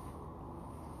Petur.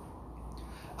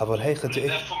 Therefore,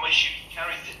 Moshe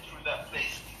carries it through that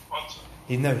place.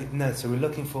 No, so we're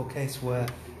looking for a case where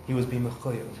he would be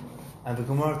mechoyev, and the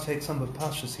Gemara takes on the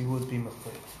pashas he would be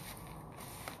mechoyev.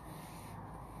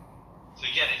 So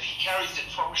again, if he carries it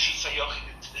from Rishus HaYachid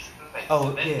into this place,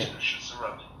 and then to Rishus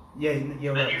HaRabim, yeah,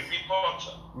 you're then right. you'd be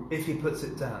potter. If he puts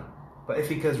it down, but if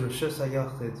he goes Rishus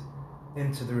HaYachid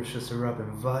into the Rishus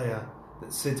HaRabim via the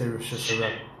Siddur Rishus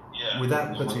HaRabim,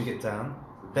 without putting it down,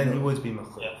 then he would be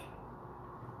mechoyev.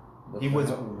 He would.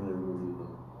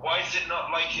 Why is it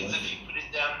not like as if you put it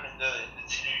down in the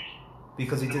Tinuri?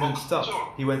 Because he didn't stop.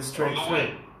 He went straight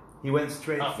through. He went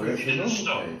straight through. He didn't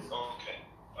stop. Oh, okay,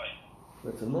 fine.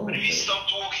 That's a normal But if he case.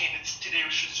 stopped walking in Tinuri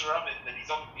Rishus HaRabim, then he's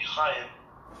not going to be chayav.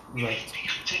 Right. He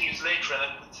continues later and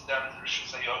then puts it down in the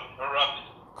Rishus HaRabim.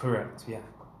 Correct, yeah.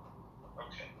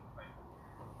 Okay, fine.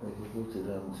 If you put it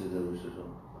down to the Rosh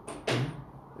Hashanah, if you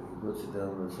put it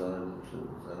down the side of the Rosh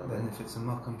Hashanah, Then if it's a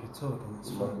Makam Petur, then it's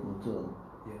fine.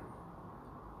 Yeah.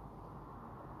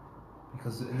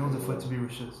 Because in order for it to be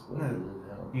Rishus,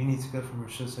 you need to go from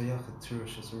Rishus HaYachid to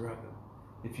Rishus HaRabim.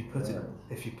 If you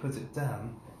put it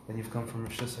down, then you've gone from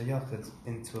Rishus HaYachid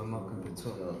into a Makam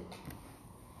Petur.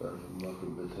 Well,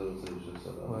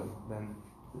 then,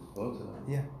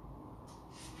 yeah.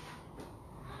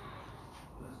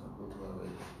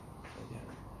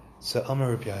 So Amar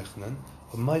Rabbi Yochanan,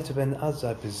 Umayta ben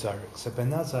Azai Bizarik. So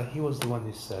Ben Azai, he was the one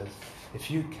who says, if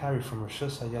you carry from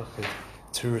Rishus HaYachid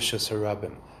to Rishus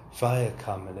HaRabim via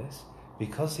Carmelis,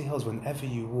 because he holds whenever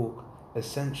you walk,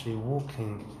 essentially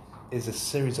walking is a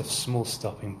series of small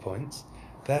stopping points.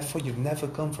 Therefore, you've never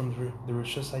gone from the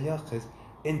Rishus HaYachid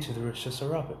into the Rishus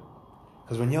HaRabim.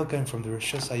 Because when you're going from the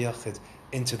Rishus HaYachid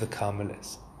into the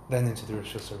Carmelis, then into the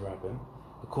Rishus HaRabim,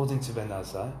 according to Ben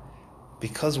Azai,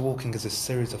 because walking is a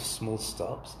series of small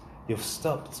stops, you've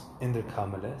stopped in the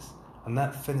Carmelis, and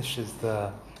that finishes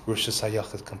the Rishus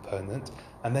HaYachid component,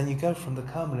 and then you go from the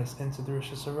Carmelis into the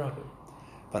Rishus HaRabim.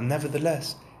 But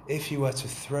nevertheless, if you were to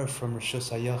throw from Rishus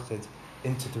HaYachid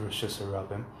into the Rishus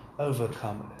HaRabim over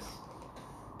Carmelis,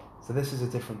 so this is a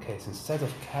different case. Instead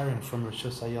of carrying from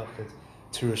Rishus HaYachid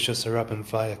to Rishus HaRabim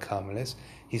via Carmelis,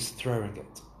 he's throwing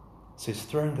it. So he's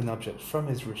throwing an object from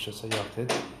his Rishus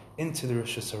HaYachid into the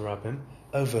Rishus HaRabim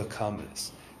over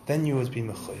Carmelis. Then you would be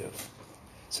mechoyev.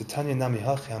 So Tanya Nami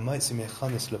Hachi Hamaitzi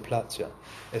Mechanis Leplatya.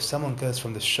 If someone goes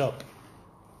from the shop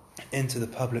into the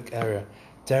public area,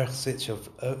 derech sitchov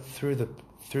through the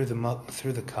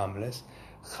Carmelis,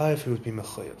 chayev would be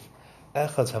mechoyev.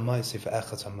 Echad Hamaitzi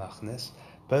ve'echad Hamachnis.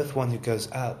 Both one who goes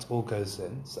out or goes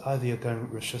in. So either you're going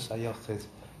Rishus HaYachid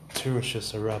to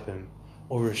Rishus HaRabim,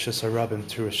 or Rishus HaRabim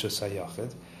to Rishus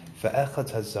HaYachid. Ve'echad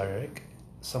HaZarik,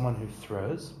 someone who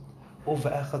throws, or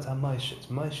ve'echad HaMaishit.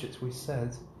 Maishit, we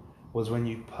said, was when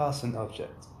you pass an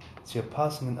object. So you're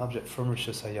passing an object from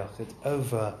Rishus HaYachid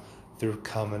over the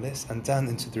Carmelis and down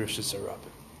into the Rishus HaRabim.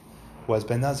 Whereas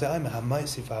Ben Azai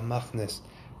HaMaisi v'HaMachnis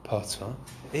Pata,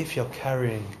 if you're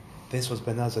carrying, this was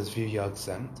Ben Azai's view, you're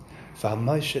exempt.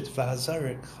 V'HaMaishit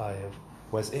v'HaZarik chayev.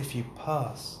 Whereas if you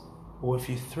pass or if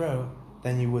you throw,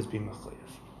 then you would be mechoyev.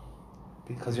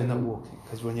 because you're not walking.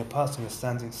 Because when you're passing a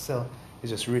standing still, you're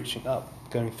just reaching up,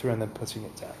 going through, and then putting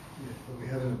it down. Yeah, but we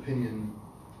have an opinion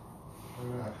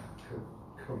around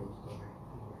colours, don't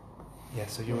we? Yeah,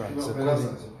 so you're right. Not So Ben according,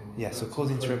 Azai's opinion, yeah, so that's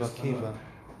according to Rebbe close to Akiva, that.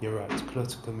 you're right.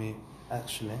 Klotokami,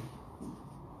 actually,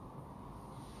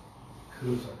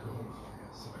 Colours are colours,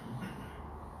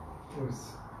 I guess.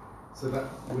 So that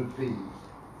would be.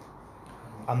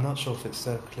 I'm not sure if it's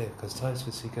so clear, because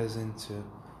Tosfos, he goes into,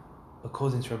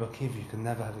 according to Rebbe Akiva, you can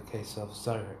never have a case of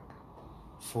Zarek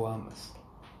for Amos.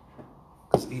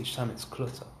 Because each time it's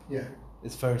Kluta. Yeah.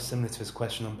 It's very similar to his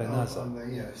question on Ben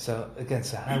Azai. Yeah. So again,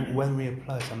 when we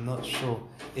apply it, I'm not sure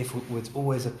if we would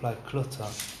always apply Kluta,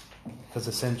 because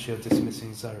essentially you're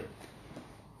dismissing Zarek.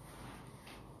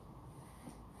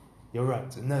 You're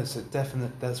right. No, so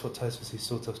definitely that's what Tosfos he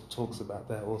sort of talks about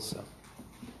there also.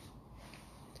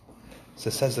 So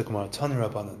says the Gemara, Tani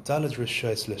Rabbanan, Daled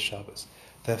Rishos le Shabbos.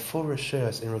 There are 4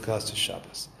 Rishos in regards to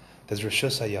Shabbos. There's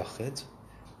Rishos HaYachid,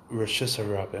 Rishos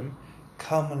HaRabim,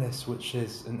 Karmelis, which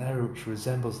is an area which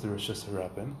resembles the Rishos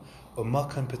HaRabim, or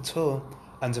Makan Patur,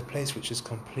 and a place which is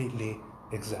completely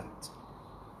exempt.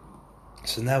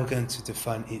 So now we're going to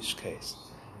define each case.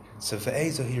 So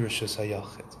Ve'ezo hi Rishos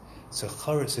HaYachid. So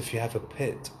Choritz, if you have a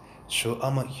pit, Shul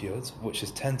Amak Yud, which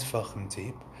is 10 tefachim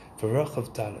deep,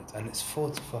 V'Rachav Dalet, and it's 4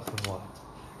 tefachim wide.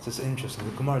 So it's interesting.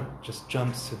 The Gemara just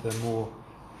jumps to the more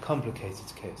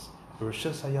complicated case. The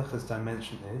Rishos HaYachid's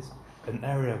dimension is an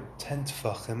area 10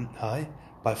 tefachim high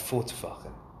by 4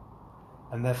 tefachim.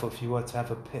 And therefore, if you were to have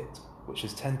a pit, which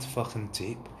is 10 tefachim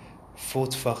deep, 4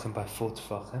 tefachim by 4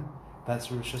 tefachim, that's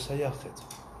Rishos HaYachid.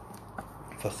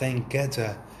 V'chein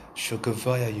Geder Shul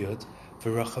Gavaya Yud,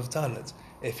 V'Rachav Dalet.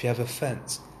 If you have a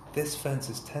fence, this fence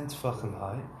is 10 tefachim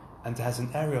high, and it has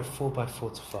an area of 4 by 4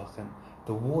 tefachim.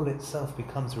 The wall itself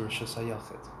becomes a Rishos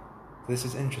HaYachid. This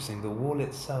is interesting. The wall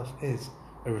itself is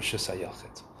a Rishos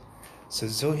HaYachid. So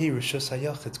Zohi Rishos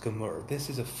HaYachid Gemara. This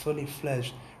is a fully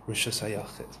fledged Rishos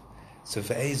HaYachid. So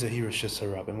Ve'ezohi Rishos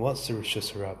HaRabim. What's the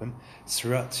Rishos HaRabim?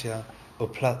 Sratya or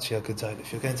Platya Gedayla.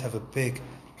 If you're going to have a big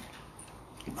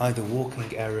either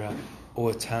walking area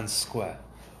or a town square,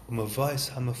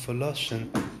 Mavais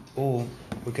Hamafaloshin, or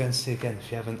we're going to see again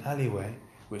if you have an alleyway,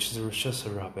 which is a Rishos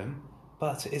HaRabim,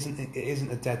 but it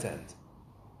isn't a dead end.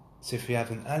 So if you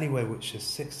have an alleyway which is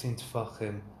 16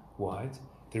 tefachim wide,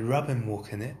 the Rabbim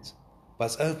walk in it, but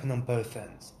it's open on both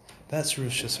ends. That's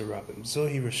Rishos HaRabim.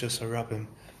 Zohi Rishos HaRabim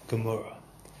Gemara.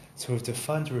 So we've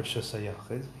defined Rishos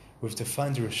HaYachid, we've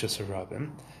defined Rishos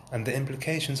HaRabim, and the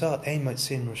implications are Ein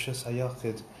Maitzim Rishos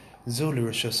HaYachid Zul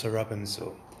Rishos HaRabim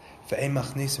Zul. For Ein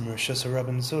Machnisim Rishos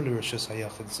HaRabim Zul Rishos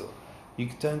HaYachid Zul. You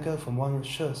don't go from one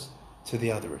Rishos to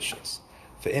the other Rishos.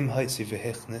 For Im Haitzi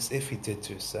V'Hichnes, if he did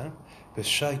do so,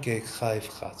 B'Shaygeg Chayv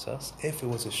Chatas, if it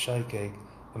was a Shaygeg,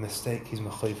 a mistake, he's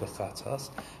Mechoy V'Chatas,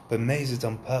 but mazed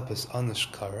on purpose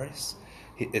Anush Kares,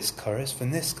 it's Kares, for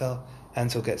Niskal,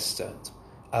 and he'll get stoned.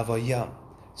 Avayam.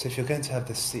 So if you're going to have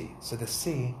the sea, so the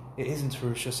sea, it isn't a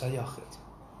Rishos HaYachid,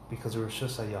 because a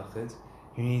Rishos HaYachid,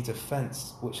 you need a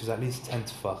fence which is at least 10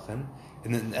 tefachim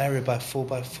in an area by 4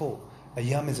 by 4. A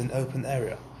yam is an open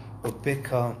area. Or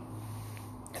bikar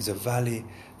is a valley.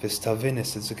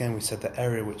 Vistavinis is, again, we said the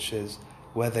area which is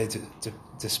where they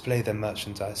display their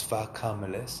merchandise.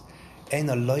 Va'akamelis.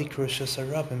 Eina loik Rishos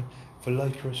HaRabim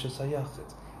v'loik Rishos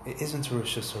HaYachid. It isn't a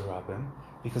Rishos HaRabim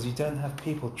because you don't have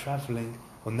people travelling.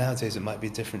 Well, nowadays it might be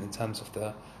different in terms of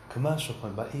the commercial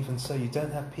point, but even so, you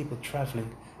don't have people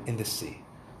travelling in the sea.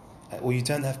 Or you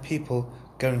don't have people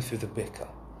going through the bikar.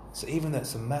 So even though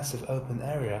it's a massive open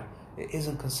area, it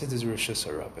isn't considered Rishos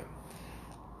HaRabim.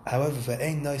 However,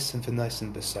 ve'ein noisin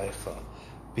v'noisin b'seicha,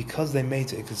 because they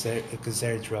made it a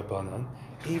gezeret rabbanon,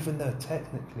 even though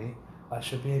technically I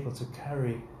should be able to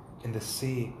carry in the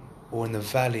sea or in the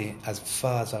valley as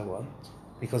far as I want,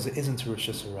 because it isn't a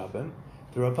Rishos HaRabim,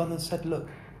 the rabbanon said, look,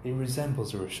 it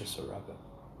resembles a Rishos HaRabim.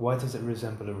 Why does it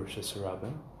resemble a Rishos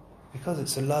HaRabim? Because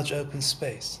it's a large open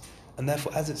space. And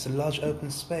therefore, as it's a large open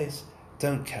space,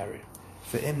 don't carry.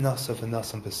 Ve'im nasa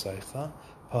v'nasan b'seicha,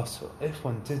 pasul. If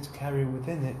one did carry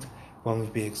within it, one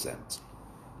would be exempt.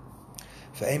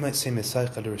 Ve'im aitzim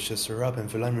eseicha l'Rishos HaRabim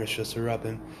v'lam Rishos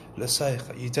HaRabim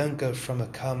l'seicha. You don't go from a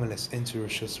Carmelis into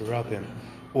Rishos HaRabim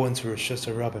or into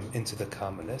Rishos HaRabim into the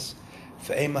Carmelis.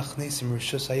 Ve'im machnisim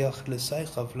Rishos HaYachid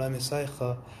l'seicha v'lam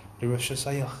eseicha l'Rishos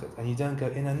HaYachid. And you don't go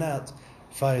in and out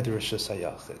via the Rishos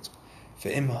HaYachid.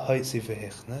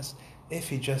 If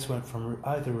he just went from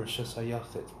either Rishos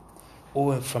HaYachid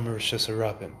or from a Rishos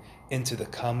HaRabim into the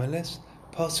Carmelis,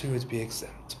 Pasu would be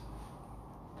exempt.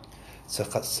 So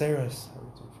Chatzeres,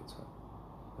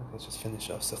 okay, just finish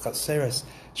off. So Chatzeres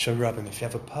Sharabim, if you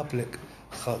have a public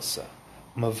chatzah,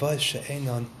 Mavai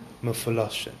she'enon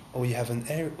mufuloshin, or you have an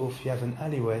area, or if you have an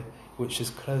alleyway which is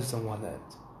closed on one end.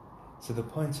 So the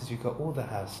point is, you've got all the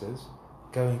houses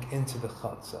going into the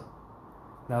chatzah.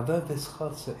 Now, though this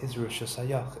chatzah is Rosh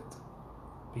Hashanah,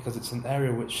 because it's an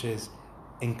area which is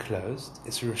enclosed,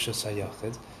 it's Rosh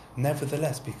Hashanah,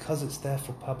 nevertheless, because it's there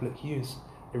for public use,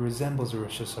 it resembles a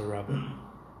Rosh Hashanah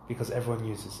because everyone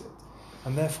uses it.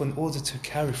 And therefore, in order to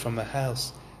carry from a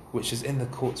house which is in the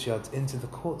courtyard into the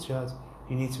courtyard,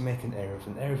 you need to make an Erev.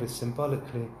 An Erev is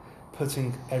symbolically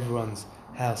putting everyone's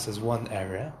house as one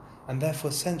area, and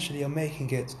therefore essentially you're making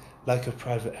it like a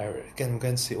private area. Again, we're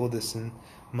going to see all this in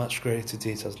much greater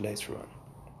details later on.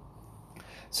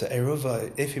 So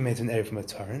Eruvai, if you made an Erev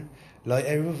Matarin, like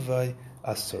Eruvai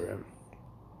Asurim.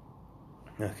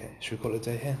 Okay, should we call it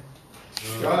a day here?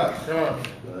 Sure.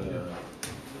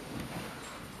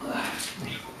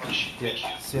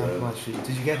 Yeah, see how much. Did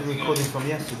you get the recording from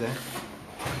yesterday?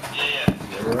 Yeah.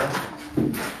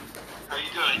 How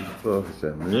you doing? Oh, is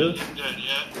that Good, milk?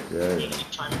 yeah. Yeah. Good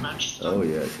time match stuff. Oh,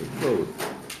 yeah, it's cold.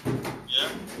 Yeah?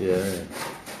 Yeah.